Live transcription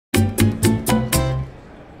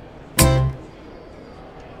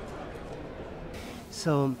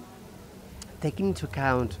So, taking into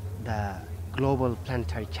account the global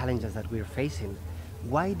planetary challenges that we're facing,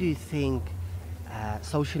 why do you think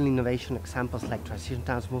social innovation examples like Transition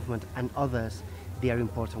Towns movement and others, they are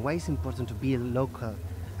important? Why is it important to build local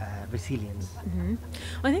resilience? Well,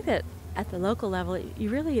 I think that at the local level,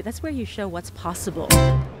 that's where you show what's possible.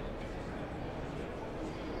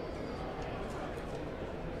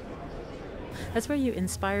 That's where you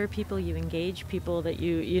inspire people, you engage people, that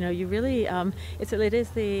you really, it is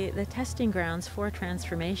the testing grounds for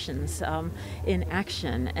transformations in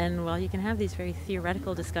action. And while you can have these very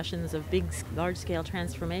theoretical discussions of large-scale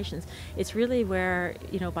transformations, it's really where,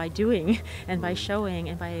 by doing and by showing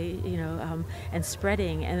and by, and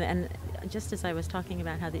spreading and just as I was talking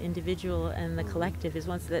about how the individual and the collective is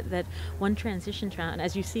that one transition town,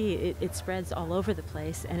 as you see, it spreads all over the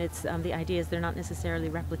place, and it's the ideas, they're not necessarily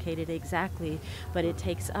replicated exactly, but it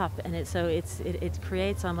takes up, and it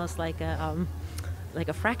creates almost like a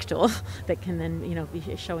fractal that can then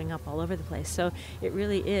be showing up all over the place. So it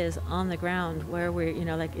really is on the ground where we're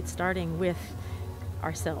it's starting with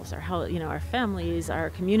ourselves, our families,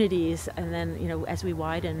 our communities, and then as we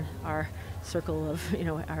widen our circle of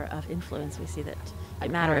of influence, we see that it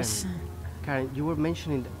matters. Karen, you were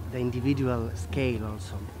mentioning the individual scale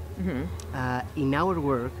also. In our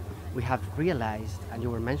work, we have realized, and you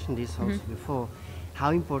were mentioning this also before, how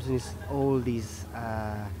important is all this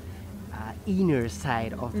inner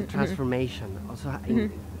side of the transformation, also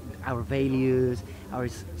in our values, our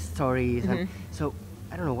stories, and so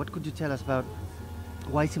I don't know, what could you tell us about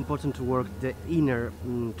why it's important to work the inner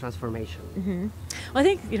transformation? Well, I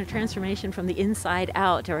think transformation from the inside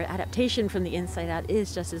out, or adaptation from the inside out,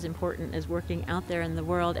 is just as important as working out there in the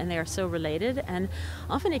world, and they are so related. And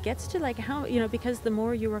often it gets to how because the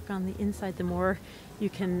more you work on the inside, the more you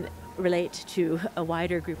can relate to a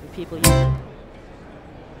wider group of people.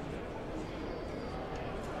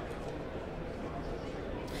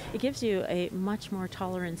 It gives you a much more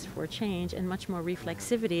tolerance for change and much more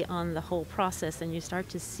reflexivity on the whole process, and you start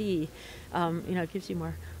to see, it gives you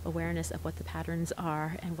more awareness of what the patterns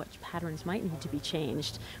are and what patterns might need to be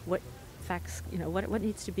changed, what facts, what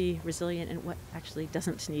needs to be resilient and what actually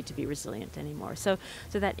doesn't need to be resilient anymore. So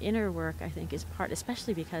that inner work, I think, is part,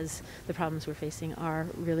 especially because the problems we're facing are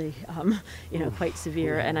really, quite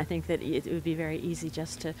severe. And I think that it would be very easy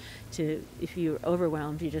just to if you're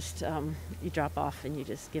overwhelmed, you just you drop off and you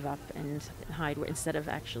just give up and hide, instead of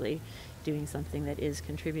actually doing something that is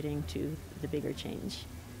contributing to the bigger change.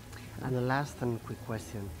 And the last and quick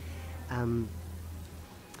question.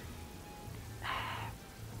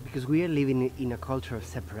 Because we are living in a culture of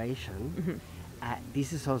separation,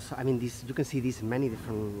 this is also, you can see this in many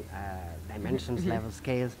different dimensions, levels,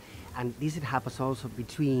 scales, and this happens also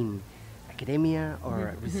between academia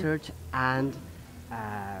or research and,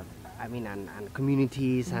 and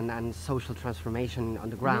communities and social transformation on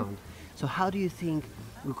the ground. So how do you think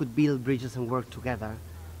we could build bridges and work together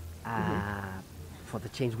for the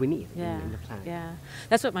change we need in the planet? Yeah,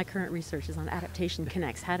 that's what my current research is on. Adaptation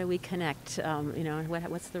connects. How do we connect?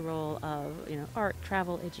 What's the role of art,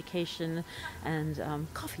 travel, education, and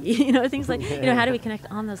coffee? Things like how do we connect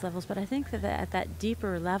on those levels? But I think that at that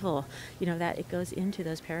deeper level, that it goes into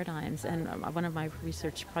those paradigms. And one of my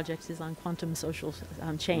research projects is on quantum social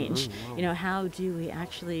change. Wow. How do we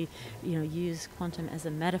actually use quantum as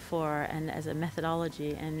a metaphor and as a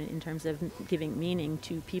methodology, and in terms of giving meaning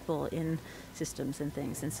to people in systems and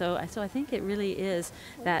things. And so I think it really is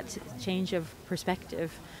that change of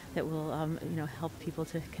perspective that will help people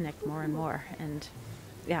to connect more and more. And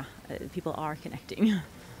people are connecting.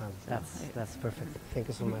 Well, that's perfect. Thank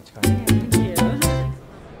you so much, Carmen. Thank you.